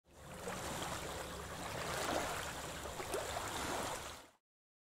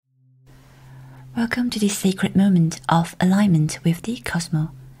Welcome to this sacred moment of alignment with the cosmos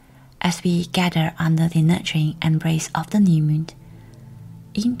as we gather under the nurturing embrace of the new moon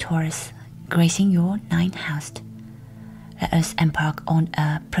in Taurus, gracing your ninth house. Let us embark on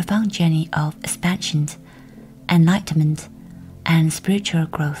a profound journey of expansion, enlightenment, and spiritual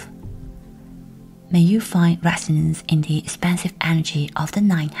growth. May you find resonance in the expansive energy of the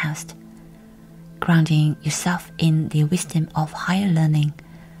ninth house, grounding yourself in the wisdom of higher learning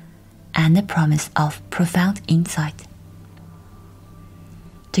and the promise of profound insight.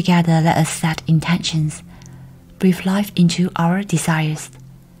 Together, let us set intentions, breathe life into our desires,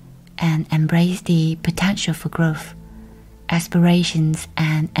 and embrace the potential for growth, aspirations,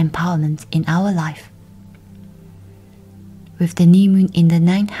 and empowerment in our life. With the new moon in the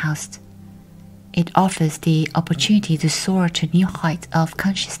ninth house, it offers the opportunity to soar to new heights of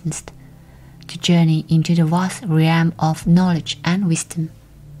consciousness, to journey into the vast realm of knowledge and wisdom,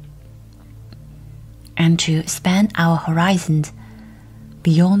 and to expand our horizons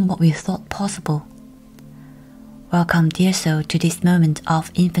beyond what we thought possible. Welcome, dear soul, to this moment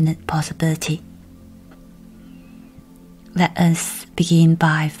of infinite possibility. Let us begin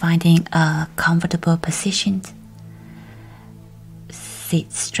by finding a comfortable position.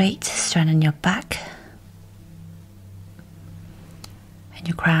 Sit straight, straighten your back, and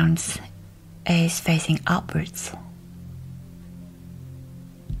your crown is facing upwards,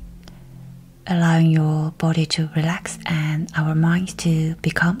 allowing your body to relax and our minds to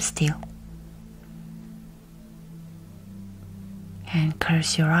become still. And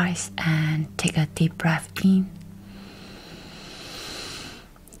close your eyes and take a deep breath in,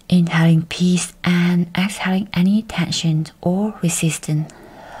 inhaling peace and exhaling any tension or resistance.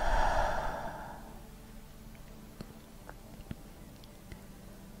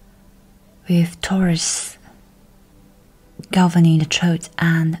 With Taurus governing the throat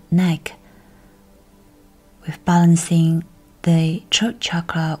and neck, with balancing the throat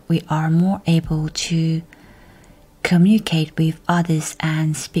chakra, we are more able to communicate with others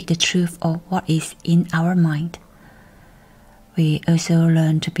and speak the truth of what is in our mind. We also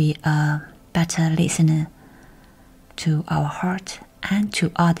learn to be a better listener to our heart and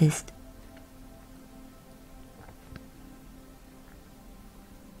to others.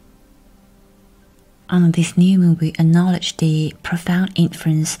 On this new moon, we acknowledge the profound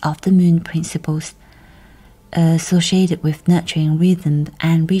influence of the moon principles associated with nurturing rhythm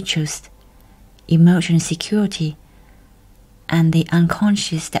and rituals, emotional security, and the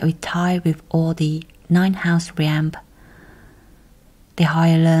unconscious that we tie with all the ninth house realm, the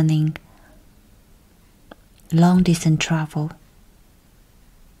higher learning, long distance travel,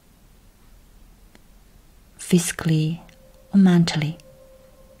 physically or mentally.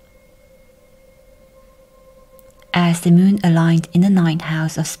 As the moon aligned in the ninth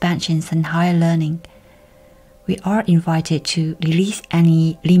house of expansions and higher learning, we are invited to release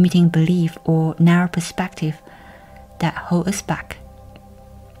any limiting belief or narrow perspective that hold us back,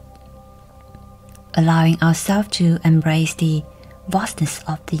 allowing ourselves to embrace the vastness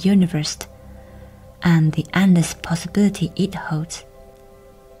of the universe and the endless possibility it holds.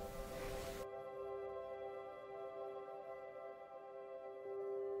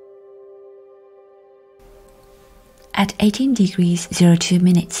 At 18 degrees 02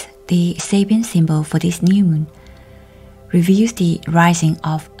 minutes, the Sabian symbol for this new moon reveals the rising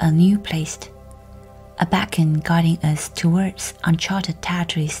of a new place, a beacon guiding us towards uncharted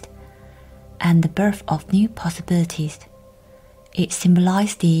territories and the birth of new possibilities. It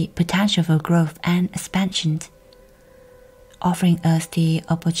symbolizes the potential for growth and expansion, offering us the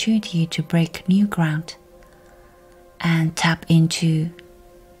opportunity to break new ground and tap into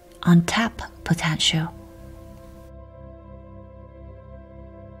untapped potential.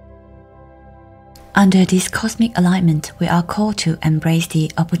 Under this cosmic alignment, we are called to embrace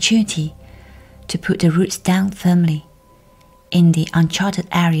the opportunity to put the roots down firmly in the uncharted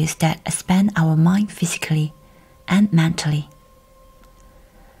areas that expand our mind physically and mentally.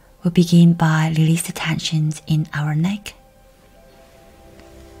 We'll begin by release the tensions in our neck.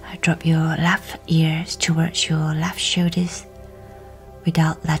 Drop your left ears towards your left shoulders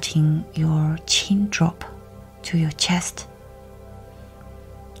without letting your chin drop to your chest,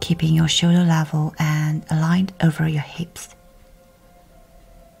 keeping your shoulder level and aligned over your hips.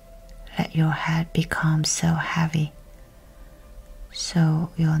 Let your head become so heavy so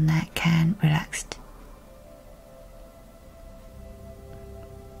your neck can relax.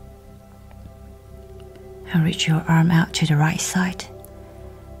 And reach your arm out to the right side,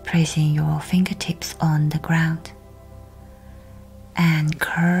 placing your fingertips on the ground, and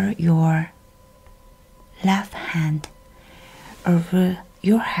curl your left hand over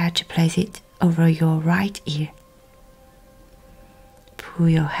your head to place it over your right ear. Pull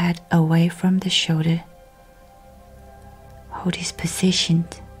your head away from the shoulder. Hold this position.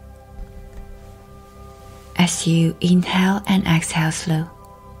 As you inhale and exhale slow,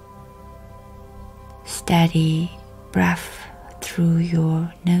 steady breath through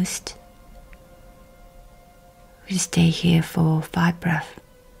your nose. We'll stay here for 5 breaths.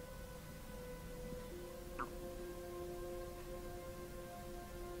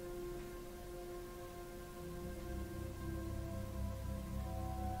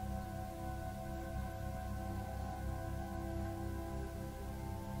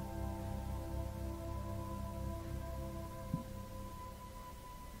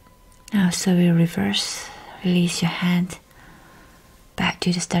 Now, so we reverse, release your hand back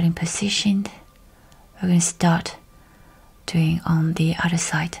to the starting position. We're going to start doing on the other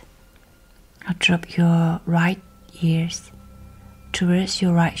side. Now drop your right ears towards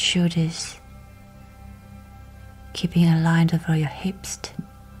your right shoulders, keeping aligned over your hips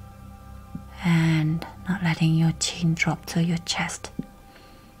and not letting your chin drop to your chest.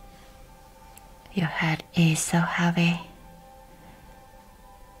 Your head is so heavy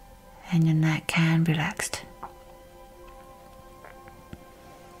and your neck can relaxed.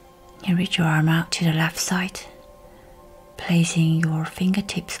 You reach your arm out to the left side, placing your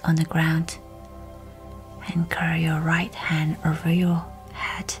fingertips on the ground, and curl your right hand over your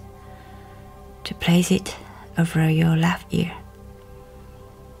head to place it over your left ear.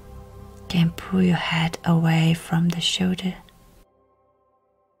 Then pull your head away from the shoulder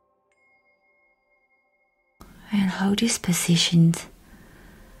and hold this position.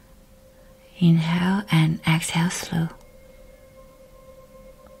 Inhale and exhale slow.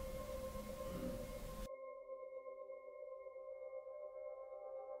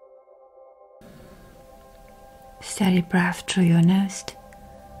 Steady breath through your nose.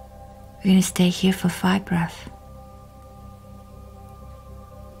 We're going to stay here for 5 breaths.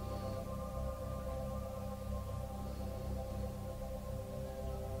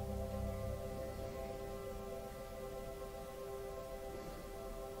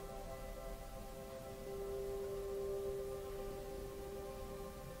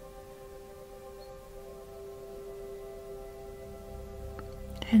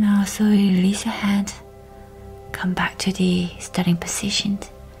 And also release your hand. Come back to the starting position. You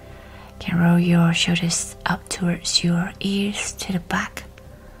can roll your shoulders up towards your ears to the back.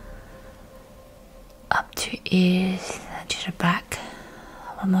 Up to ears and to the back.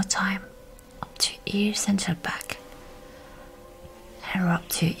 One more time. Up to ears and to the back. And roll up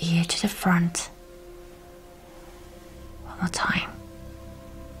to ear to the front. One more time.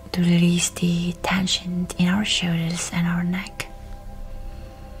 To release the tension in our shoulders and our neck.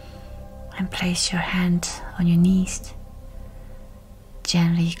 And place your hand on your knees.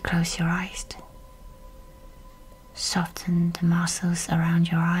 Gently close your eyes. Soften the muscles around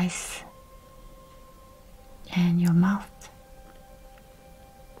your eyes and your mouth.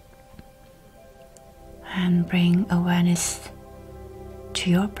 And bring awareness to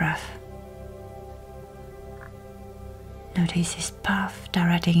your breath. Notice this path,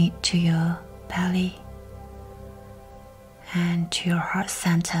 directing it to your belly and to your heart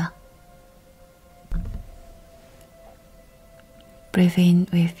center. Breathe in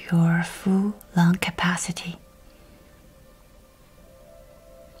with your full lung capacity,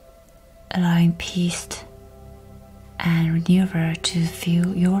 allowing peace and renewal to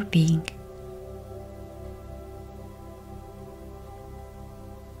fill your being.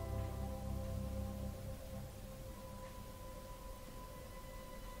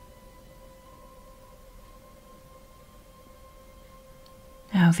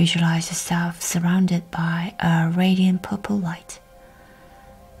 Now visualize yourself surrounded by a radiant purple light,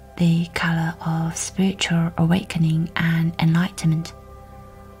 the color of spiritual awakening and enlightenment.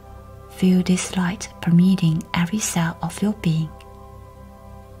 Feel this light permeating every cell of your being,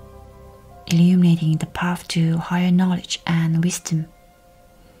 illuminating the path to higher knowledge and wisdom.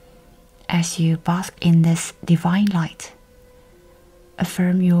 As you bask in this divine light,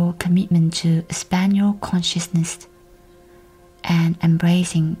 affirm your commitment to expand your consciousness and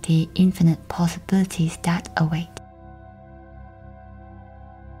embracing the infinite possibilities that await.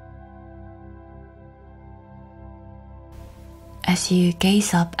 As you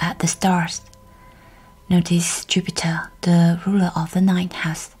gaze up at the stars, notice Jupiter, the ruler of the ninth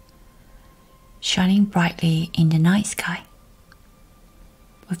house, shining brightly in the night sky.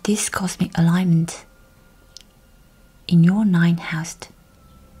 With this cosmic alignment in your ninth house,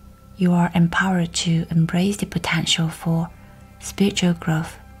 you are empowered to embrace the potential for spiritual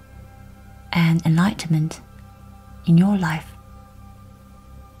growth and enlightenment in your life.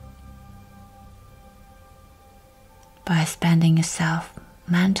 by expanding yourself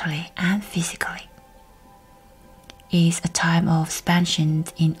mentally and physically. It is a time of expansion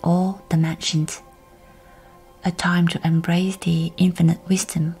in all dimensions, a time to embrace the infinite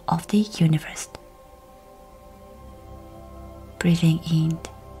wisdom of the universe. Breathing in,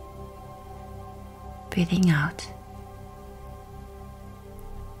 breathing out.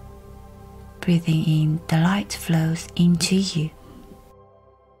 Breathing in, the light flows into you.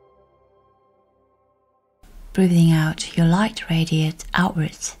 Breathing out, your light radiates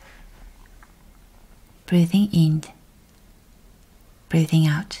outwards. Breathing in, breathing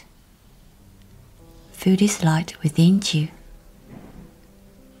out. Feel this light within you,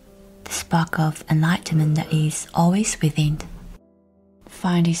 the spark of enlightenment that is always within.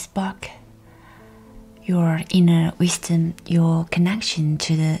 Find this spark, your inner wisdom, your connection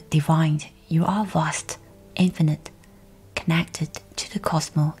to the divine. You are vast, infinite, connected to the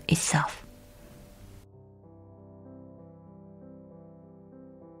cosmos itself.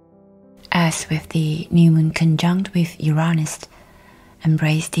 As with the new moon conjunct with Uranus,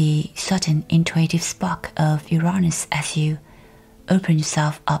 embrace the certain intuitive spark of Uranus as you open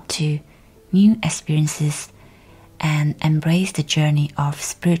yourself up to new experiences and embrace the journey of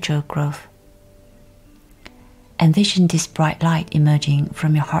spiritual growth. Envision this bright light emerging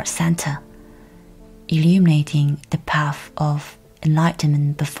from your heart center, illuminating the path of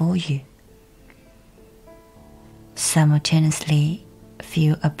enlightenment before you. Simultaneously,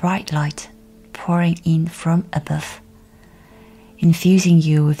 feel a bright light pouring in from above, infusing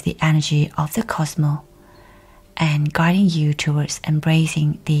you with the energy of the cosmos and guiding you towards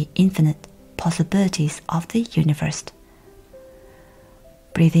embracing the infinite possibilities of the universe.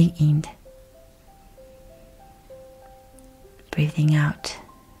 Breathing in, breathing out.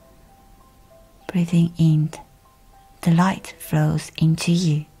 Breathing in, the light flows into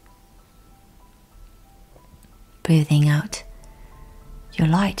you. Breathing out, your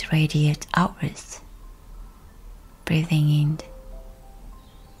light radiates outwards. Breathing in,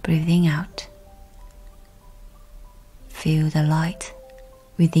 breathing out. Feel the light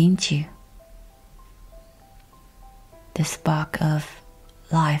within you, the spark of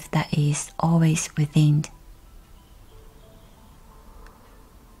life that is always within.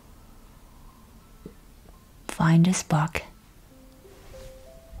 Find a spark.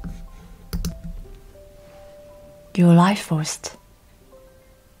 Your life force,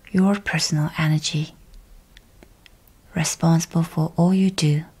 your personal energy, responsible for all you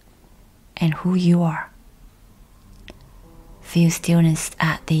do and who you are. Feel stillness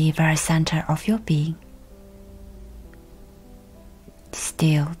at the very center of your being.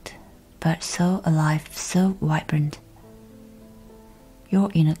 Stilled, but so alive, so vibrant. Your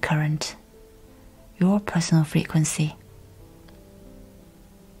inner current, your personal frequency.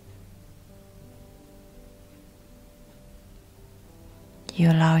 You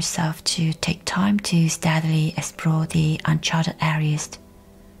allow yourself to take time to steadily explore the uncharted areas,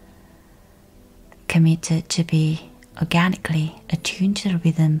 committed to be organically attuned to the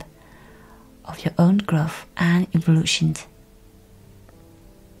rhythm of your own growth and evolution.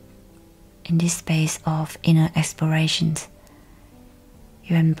 In this space of inner explorations,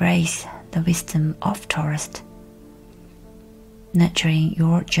 you embrace the wisdom of Taurus, nurturing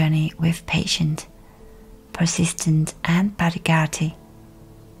your journey with patience, persistence, and practicality.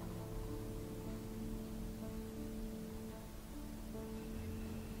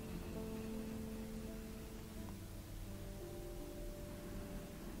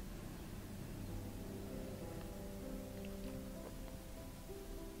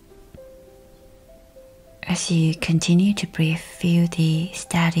 As you continue to breathe, feel the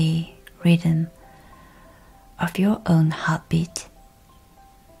steady rhythm of your own heartbeat,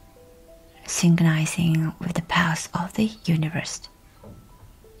 synchronizing with the pulse of the universe.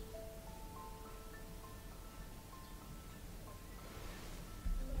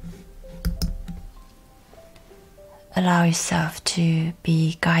 Allow yourself to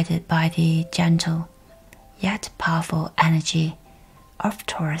be guided by the gentle yet powerful energy of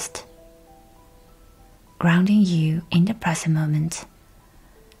Taurus, grounding you in the present moment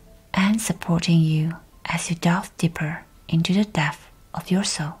and supporting you as you delve deeper into the depth of your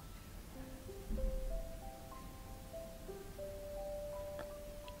soul.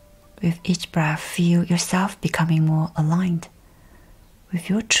 With each breath, feel yourself becoming more aligned with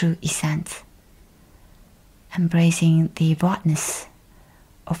your true essence, embracing the broadness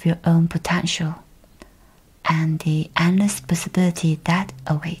of your own potential and the endless possibility that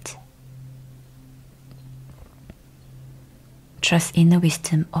awaits. Trust in the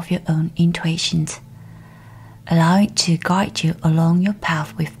wisdom of your own intuitions, allow it to guide you along your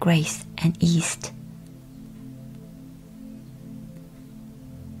path with grace and ease.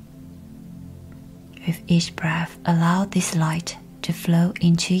 With each breath, allow this light to flow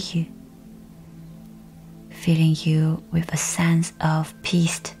into you, filling you with a sense of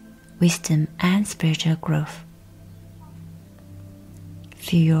peace, wisdom, and spiritual growth.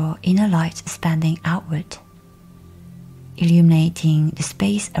 Feel your inner light expanding outward, illuminating the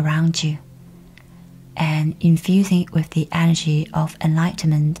space around you, and infusing it with the energy of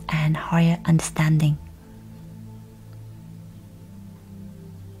enlightenment and higher understanding.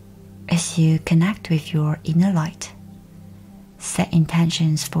 As you connect with your inner light, set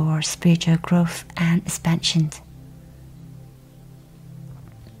intentions for spiritual growth and expansion,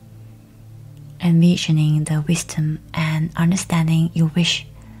 envisioning the wisdom and understanding you wish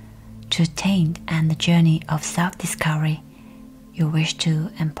to attain and the journey of self-discovery you wish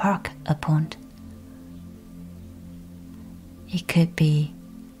to embark upon. It could be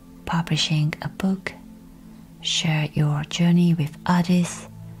publishing a book, share your journey with others,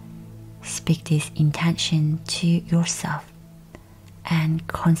 speak this intention to yourself, and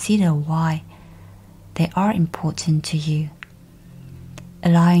consider why they are important to you,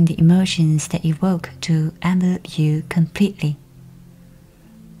 allowing the emotions that evoke to envelop you completely.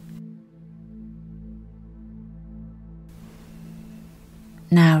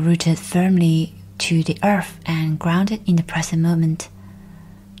 Now rooted firmly to the earth and grounded in the present moment,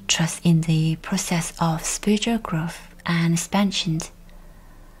 trust in the process of spiritual growth and expansion.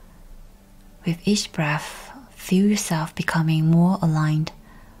 With each breath, feel yourself becoming more aligned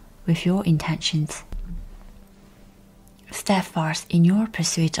with your intentions, steadfast in your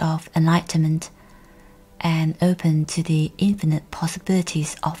pursuit of enlightenment, and open to the infinite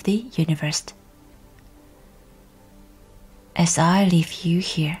possibilities of the universe. As I leave you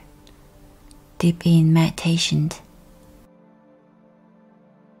here, deep in meditation,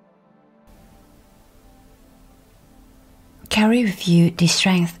 carry with you the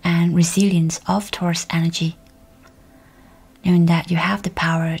strength and resilience of Taurus energy, knowing that you have the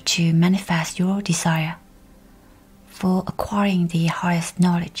power to manifest your desire for acquiring the highest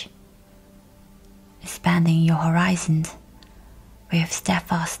knowledge, expanding your horizons with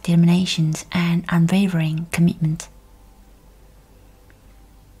steadfast determination and unwavering commitment.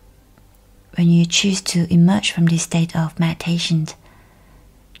 When you choose to emerge from this state of meditation,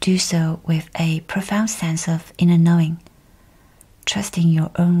 do so with a profound sense of inner knowing, trusting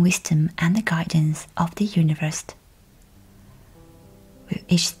your own wisdom and the guidance of the universe. With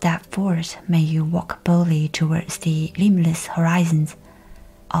each step forward, may you walk boldly towards the limitless horizons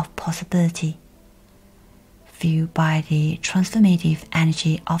of possibility, fueled by the transformative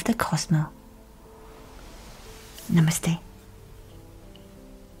energy of the cosmos. Namaste.